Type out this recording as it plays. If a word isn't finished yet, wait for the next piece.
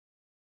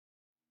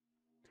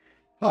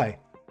Hi,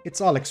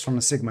 it's Alex from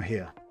Sigma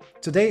here.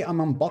 Today I'm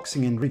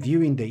unboxing and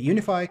reviewing the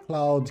Unifi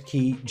Cloud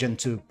Key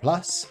Gen2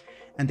 Plus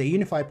and the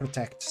Unifi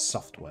Protect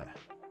software.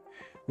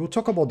 We'll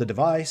talk about the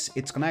device,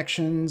 its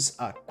connections,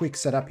 a quick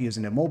setup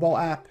using the mobile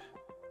app,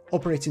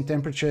 operating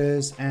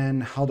temperatures,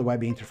 and how the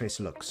web interface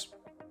looks.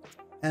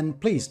 And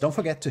please don't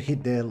forget to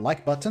hit the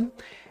like button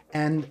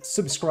and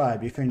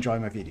subscribe if you enjoy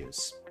my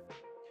videos.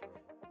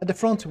 At the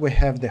front we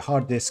have the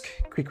hard disk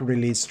quick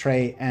release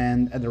tray,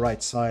 and at the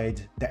right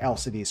side the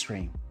LCD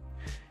screen.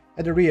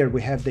 At the rear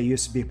we have the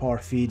USB power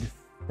feed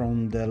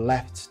from the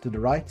left to the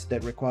right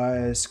that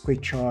requires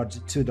quick charge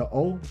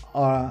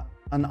 2.0,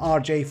 an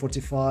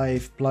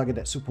RJ45 plug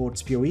that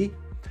supports PoE,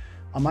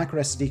 a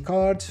microSD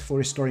card for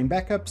restoring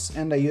backups,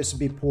 and a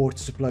USB port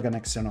to plug an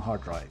external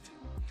hard drive.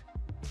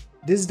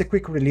 This is the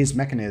quick release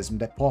mechanism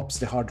that pops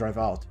the hard drive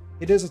out.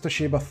 It is a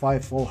Toshiba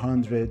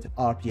 5400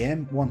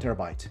 RPM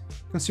 1TB,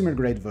 consumer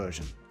grade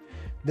version,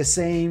 the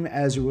same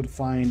as you would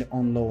find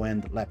on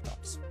low-end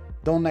laptops.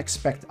 Don't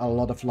expect a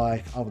lot of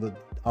life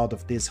out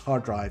of this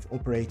hard drive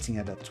operating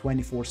at a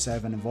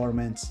 24/7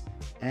 environment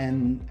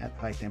and at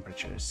high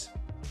temperatures.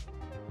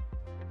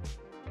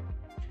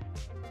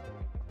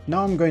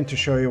 Now I'm going to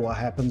show you what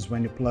happens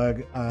when you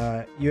plug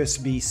a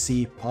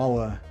USB-C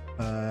power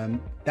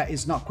that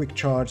is not quick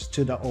charge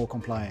 2.0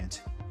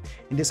 compliant.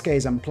 In this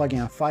case I'm plugging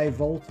a 5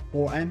 volt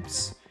 4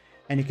 amps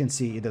and you can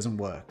see it doesn't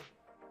work.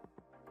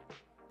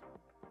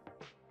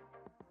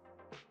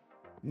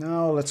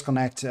 Now let's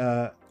connect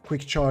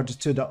quick charge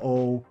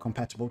 2.0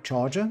 compatible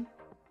charger,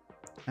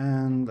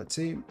 and let's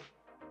see,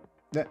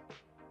 yeah,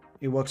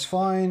 it works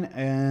fine,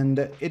 and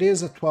it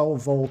is a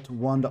 12 volt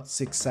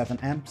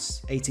 1.67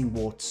 amps 18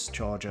 watts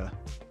charger.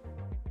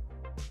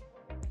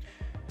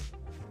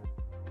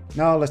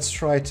 Now let's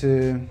try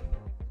to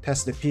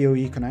test the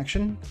PoE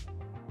connection.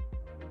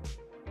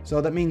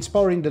 So that means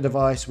powering the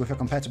device with a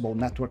compatible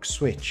network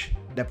switch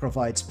that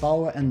provides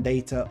power and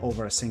data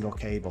over a single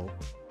cable.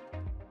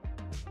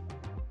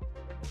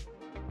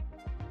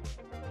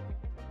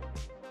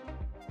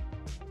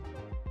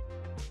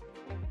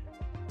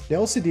 The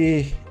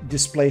LCD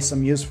displays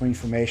some useful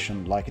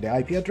information like the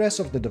IP address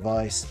of the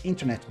device,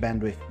 internet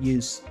bandwidth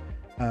use,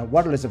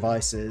 wireless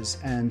devices,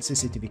 and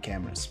CCTV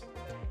cameras.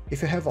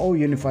 If you have all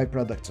Unifi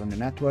products on your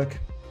network,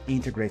 it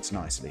integrates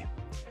nicely.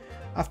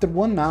 After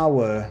 1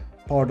 hour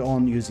powered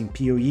on using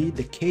PoE,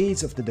 the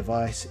case of the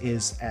device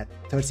is at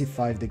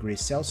 35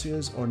 degrees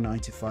Celsius or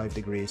 95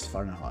 degrees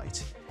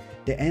Fahrenheit.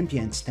 The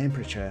ambient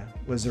temperature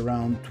was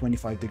around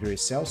 25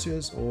 degrees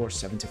Celsius or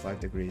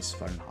 75 degrees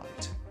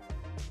Fahrenheit.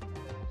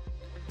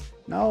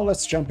 Now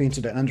let's jump into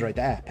the Android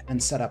app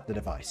and set up the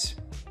device.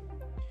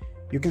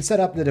 You can set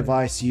up the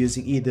device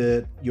using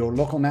either your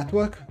local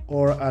network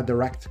or a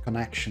direct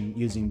connection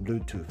using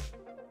Bluetooth.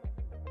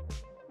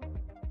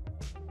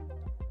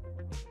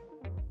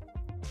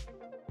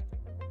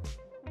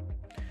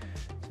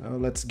 So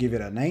let's give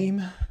it a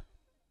name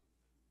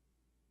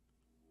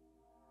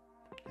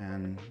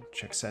and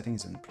check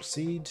settings and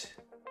proceed.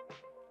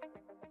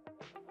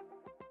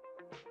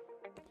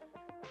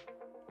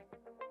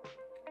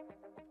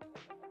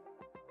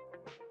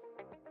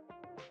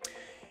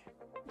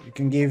 You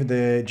can give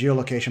the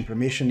geolocation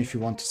permission if you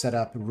want to set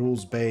up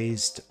rules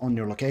based on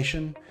your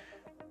location,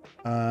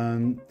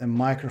 a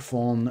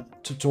microphone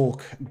to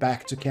talk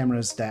back to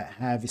cameras that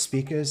have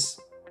speakers,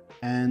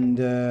 and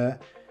the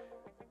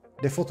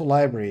photo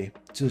library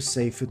to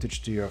save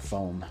footage to your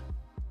phone.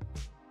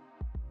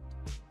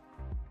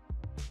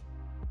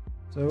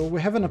 So we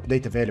have an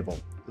update available.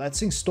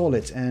 Let's install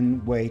it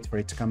and wait for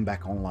it to come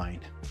back online.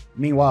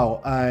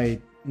 Meanwhile,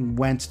 I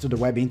went to the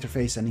web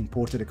interface and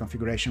imported the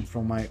configuration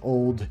from my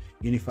old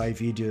Unifi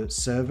video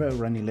server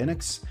running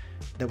Linux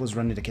that was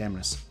running the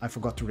cameras. I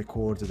forgot to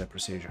record the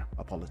procedure.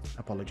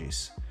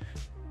 Apologies.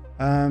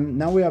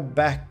 Now we are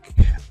back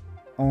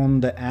on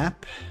the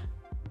app,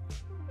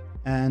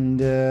 and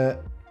the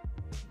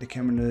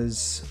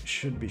cameras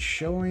should be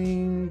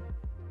showing.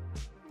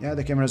 Yeah,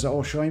 the cameras are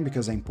all showing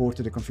because I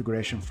imported the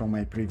configuration from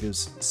my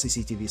previous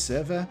CCTV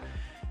server.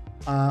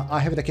 I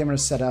have the camera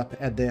set up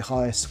at the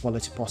highest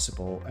quality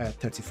possible at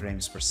 30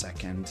 frames per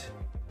second.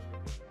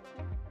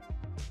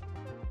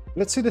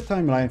 Let's see the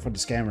timeline for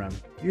this camera.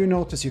 You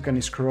notice you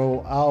can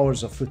scroll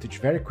hours of footage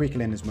very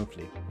quickly and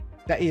smoothly.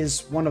 That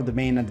is one of the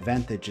main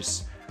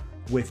advantages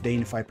with the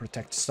Unifi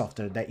Protect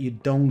software that you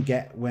don't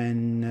get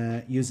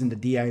when using the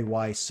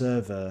DIY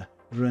server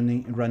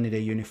running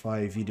the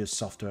Unifi video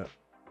software.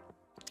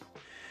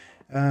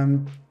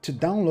 To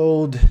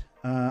download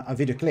a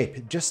video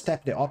clip, just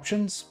tap the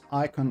options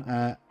icon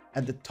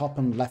at the top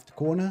and left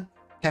corner,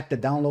 tap the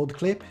download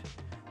clip,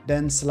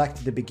 then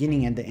select the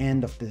beginning and the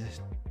end of the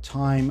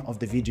time of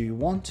the video you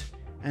want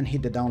and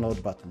hit the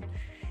download button.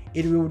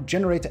 It will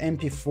generate an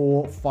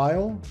MP4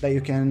 file that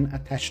you can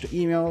attach to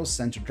emails,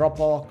 send to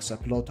Dropbox,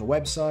 upload to a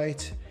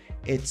website.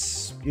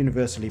 It's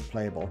universally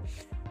playable.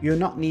 You do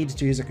not need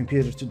to use a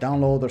computer to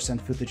download or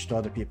send footage to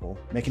other people,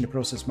 making the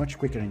process much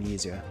quicker and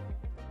easier.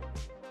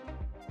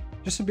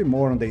 Just a bit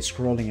more on the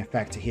scrolling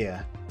effect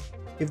here.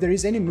 If there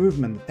is any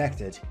movement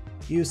detected,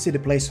 you see the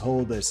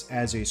placeholders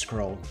as you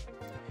scroll.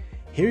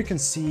 Here you can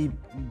see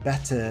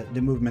better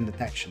the movement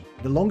detection.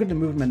 The longer the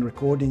movement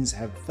recordings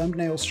have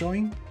thumbnails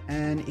showing,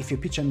 and if you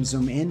pitch and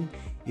zoom in,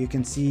 you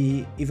can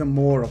see even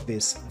more of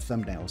these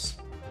thumbnails.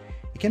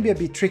 It can be a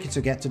bit tricky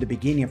to get to the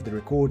beginning of the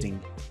recording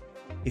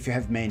if you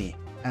have many,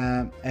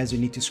 as you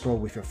need to scroll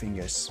with your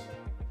fingers.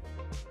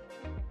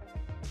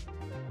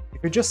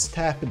 If you just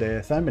tap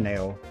the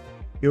thumbnail,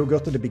 you'll go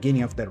to the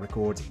beginning of the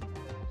recording.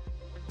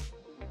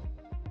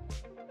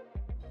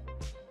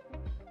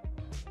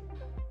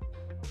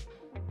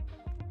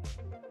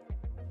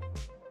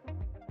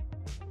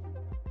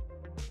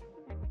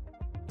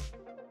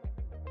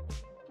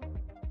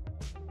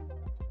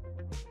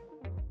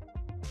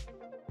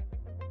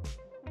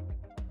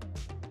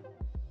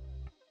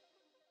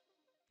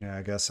 Yeah,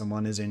 I guess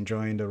someone is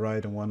enjoying the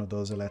ride on one of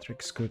those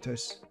electric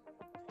scooters.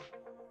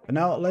 But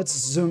now let's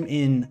zoom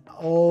in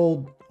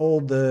all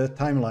the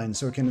timelines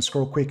so we can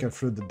scroll quicker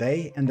through the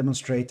day and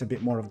demonstrate a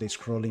bit more of the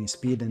scrolling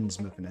speed and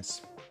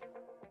smoothness.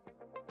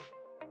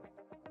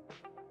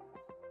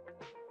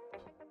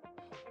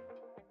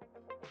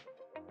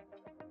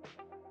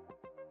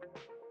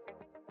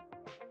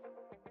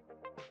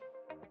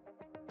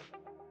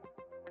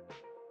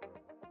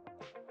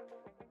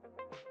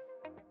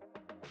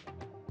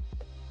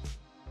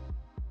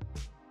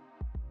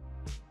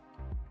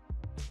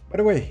 By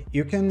the way,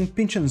 you can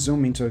pinch and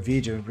zoom into a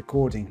video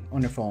recording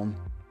on your phone.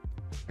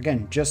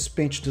 Again, just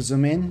pinch to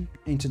zoom in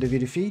into the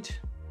video feed.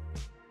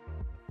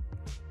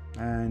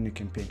 And you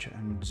can pinch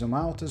and zoom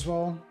out as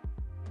well.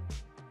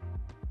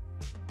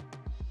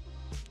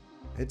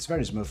 It's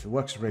very smooth, it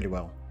works really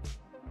well.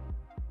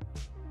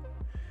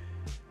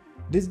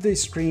 This is the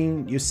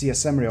screen. You see a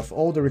summary of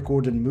all the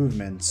recorded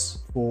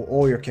movements for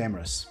all your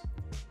cameras.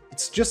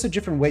 It's just a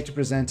different way to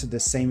present the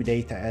same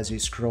data as you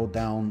scroll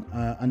down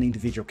an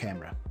individual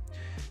camera.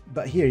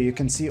 But here you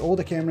can see all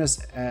the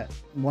cameras at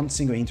one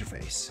single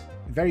interface.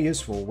 Very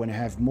useful when you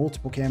have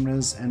multiple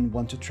cameras and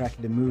want to track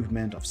the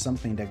movement of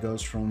something that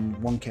goes from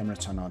one camera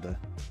to another.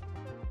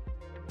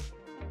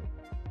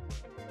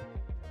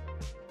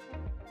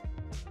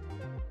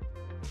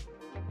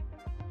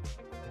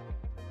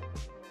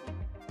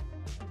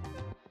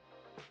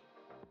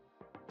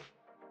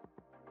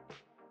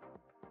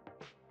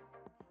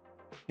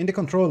 In the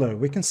controller,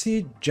 we can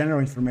see general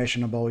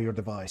information about your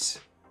device.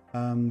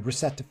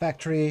 Reset to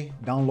factory,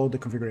 download the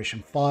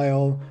configuration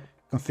file,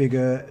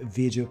 configure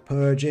video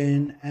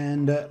purging,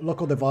 and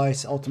local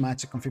device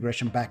automatic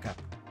configuration backup,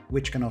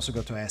 which can also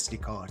go to SD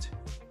card.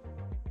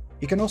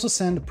 You can also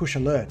send push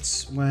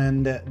alerts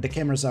when the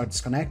cameras are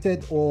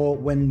disconnected or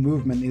when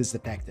movement is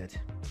detected.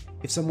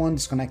 If someone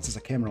disconnects a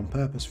camera on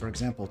purpose, for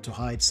example, to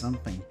hide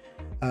something,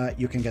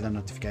 you can get a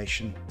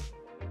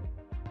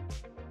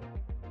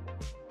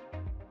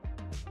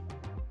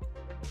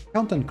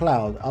notification.Content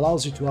Cloud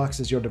allows you to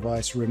access your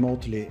device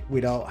remotely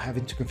without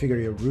having to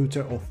configure your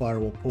router or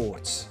firewall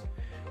ports.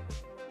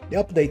 The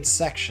updates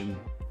section.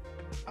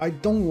 I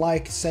don't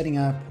like setting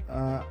up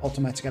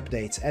automatic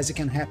updates, as it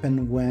can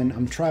happen when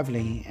I'm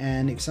traveling,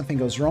 and if something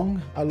goes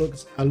wrong, I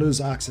lose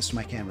access to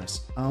my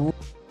cameras.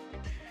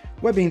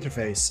 Web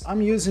interface.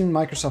 I'm using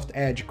Microsoft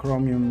Edge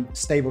Chromium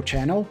Stable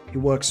Channel. It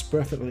works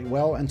perfectly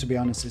well, and to be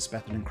honest, it's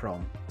better than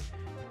Chrome.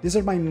 These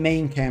are my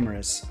main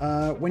cameras.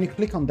 When you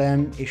click on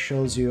them, it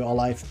shows you a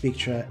live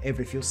picture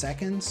every few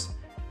seconds,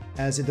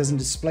 as it doesn't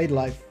display the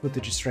live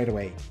footage straight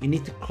away. You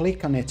need to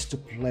click on it to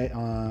play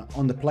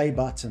on the play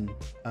button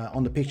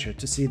on the picture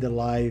to see the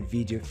live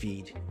video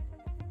feed.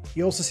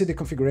 You also see the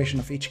configuration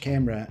of each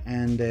camera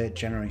and the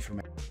general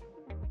information.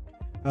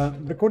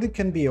 Recording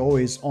can be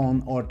always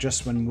on or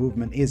just when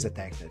movement is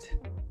detected,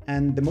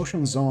 and the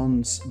motion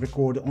zones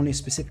record only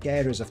specific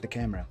areas of the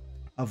camera,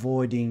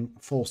 avoiding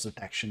false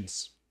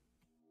detections.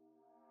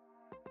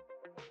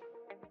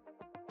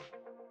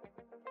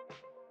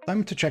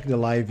 Time to check the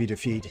live video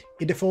feed.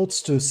 It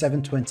defaults to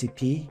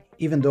 720p,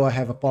 even though I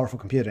have a powerful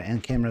computer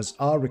and cameras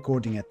are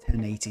recording at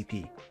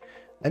 1080p.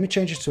 Let me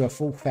change it to a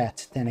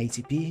full-fat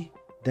 1080p,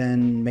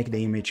 then make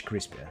the image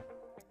crispier.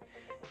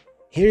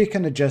 Here you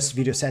can adjust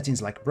video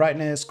settings like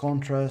brightness,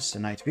 contrast,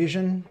 and night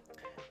vision.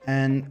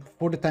 And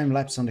for the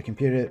time-lapse on the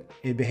computer,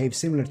 it behaves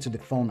similar to the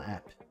phone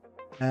app.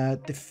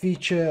 The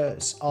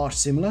features are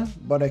similar,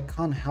 but I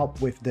can't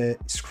help with the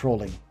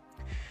scrolling.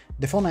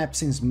 The phone app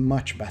seems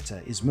much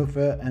better, is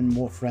smoother and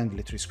more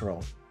friendly to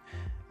scroll.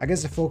 I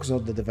guess the focus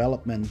of the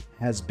development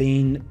has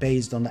been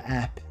based on the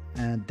app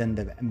than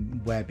the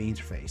web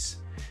interface.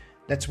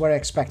 That's where I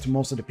expect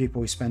most of the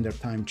people who spend their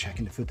time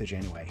checking the footage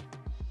anyway.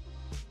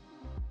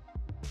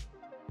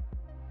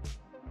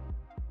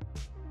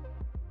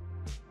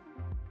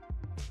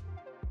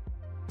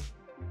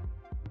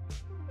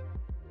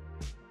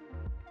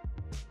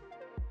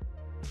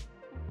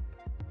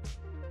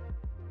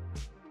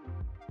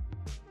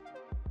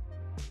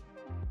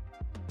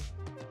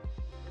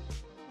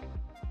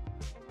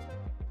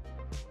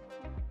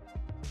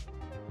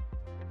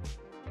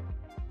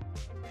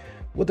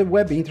 What the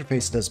web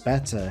interface does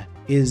better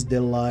is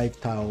the live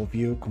tile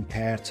view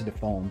compared to the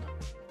phone.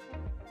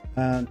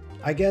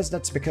 I guess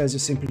that's because you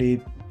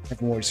simply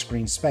have more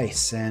screen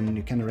space and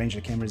you can arrange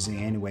the cameras in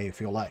any way if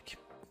you like.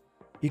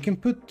 You can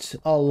put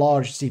a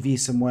large TV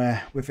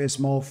somewhere with a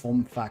small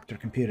form factor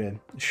computer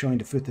showing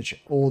the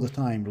footage all the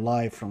time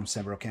live from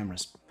several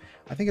cameras.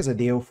 I think it's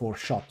ideal for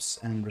shops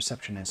and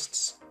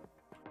receptionists.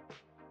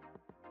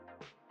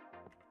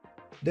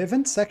 The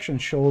event section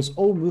shows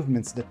all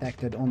movements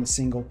detected on a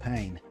single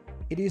pane.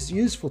 It is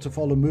useful to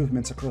follow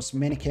movements across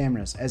many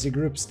cameras as it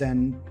groups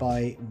them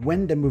by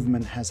when the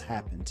movement has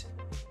happened.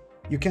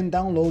 You can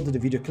download the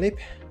video clip,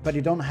 but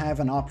you don't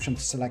have an option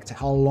to select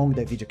how long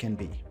the video can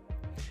be.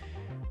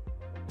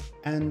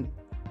 And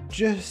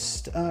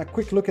just a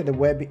quick look at the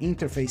web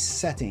interface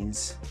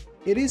settings.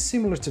 It is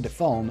similar to the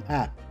phone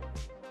app,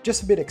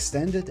 just a bit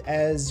extended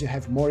as you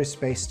have more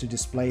space to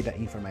display the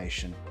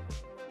information.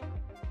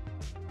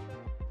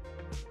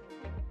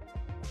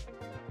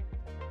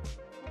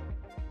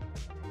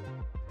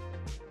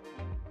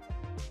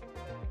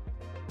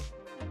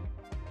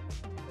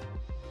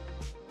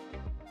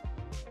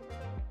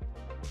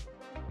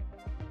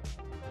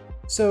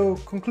 So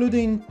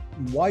concluding,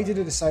 why did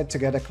I decide to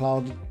get a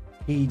Cloud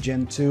Key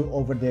Gen 2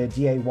 over the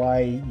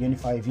DIY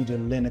Unifi Video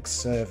Linux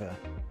server?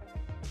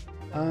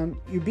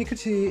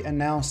 Ubiquiti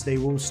announced they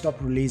will stop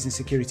releasing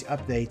security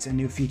updates and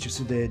new features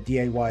to the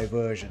DIY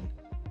version.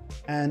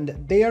 And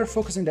they are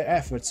focusing their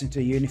efforts into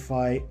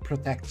Unifi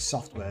Protect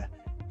software,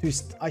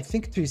 I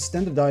think to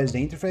standardize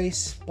the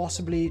interface,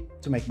 possibly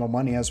to make more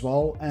money as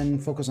well,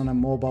 and focus on a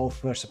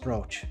mobile-first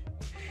approach.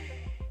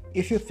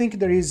 If you think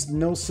there is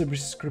no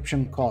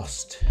subscription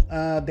cost,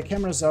 the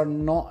cameras are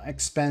not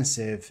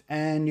expensive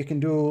and you can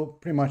do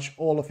pretty much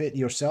all of it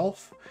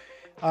yourself.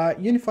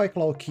 Unifi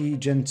Cloud Key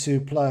Gen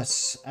 2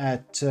 Plus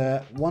at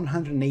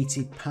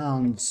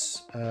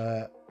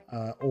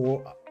 £180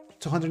 or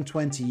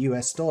 $220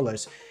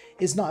 US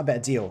is not a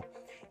bad deal.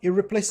 It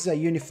replaces a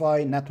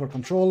Unifi network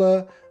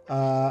controller,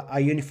 a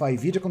Unifi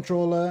video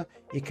controller.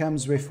 It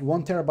comes with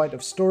 1 TB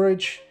of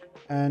storage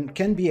and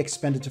can be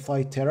expanded to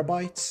 5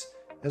 TB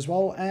as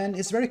well, and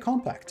it's very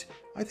compact.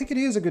 I think it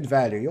is a good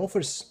value. It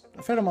offers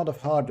a fair amount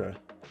of hardware.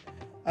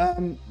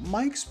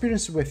 My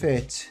experience with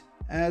it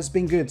has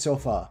been good so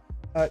far,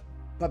 but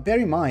bear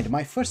in mind,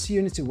 my first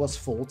Unity was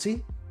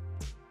faulty.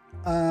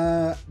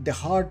 The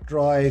hard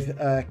drive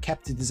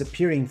kept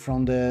disappearing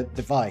from the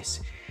device,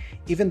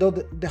 even though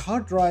the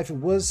hard drive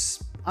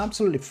was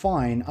absolutely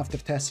fine after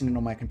testing it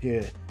on my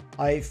computer.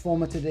 I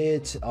formatted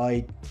it,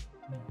 I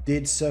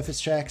did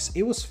surface checks,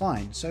 it was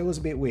fine, so it was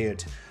a bit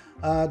weird.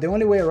 The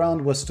only way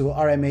around was to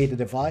RMA the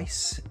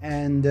device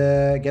and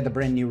get a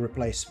brand new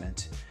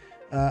replacement.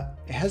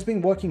 It has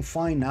been working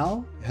fine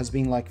now. It has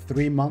been like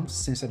 3 months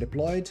since I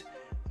deployed.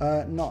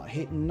 Not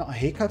a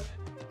hiccup,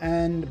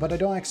 but I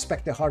don't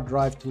expect the hard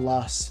drive to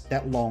last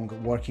that long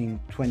working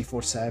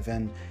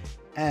 24/7.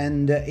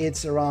 And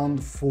it's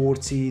around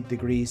 40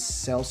 degrees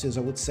Celsius,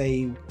 I would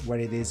say, where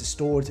it is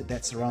stored.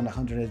 That's around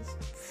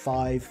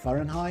 105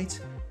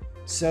 Fahrenheit.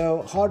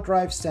 So hard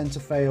drives tend to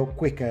fail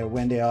quicker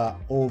when they are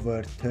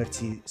over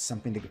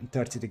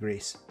 30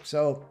 degrees.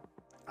 So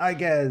I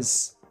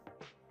guess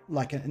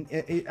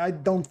I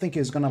don't think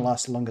it's gonna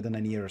last longer than a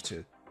year or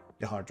two,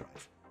 the hard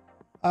drive.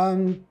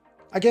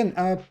 Again,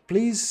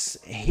 please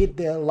hit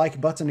the like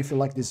button if you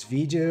like this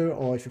video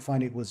or if you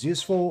find it was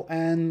useful,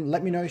 and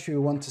let me know if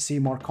you want to see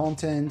more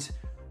content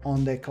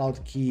on the Cloud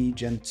Key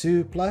Gen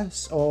 2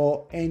 Plus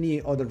or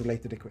any other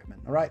related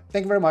equipment. All right,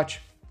 thank you very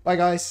much. Bye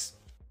guys.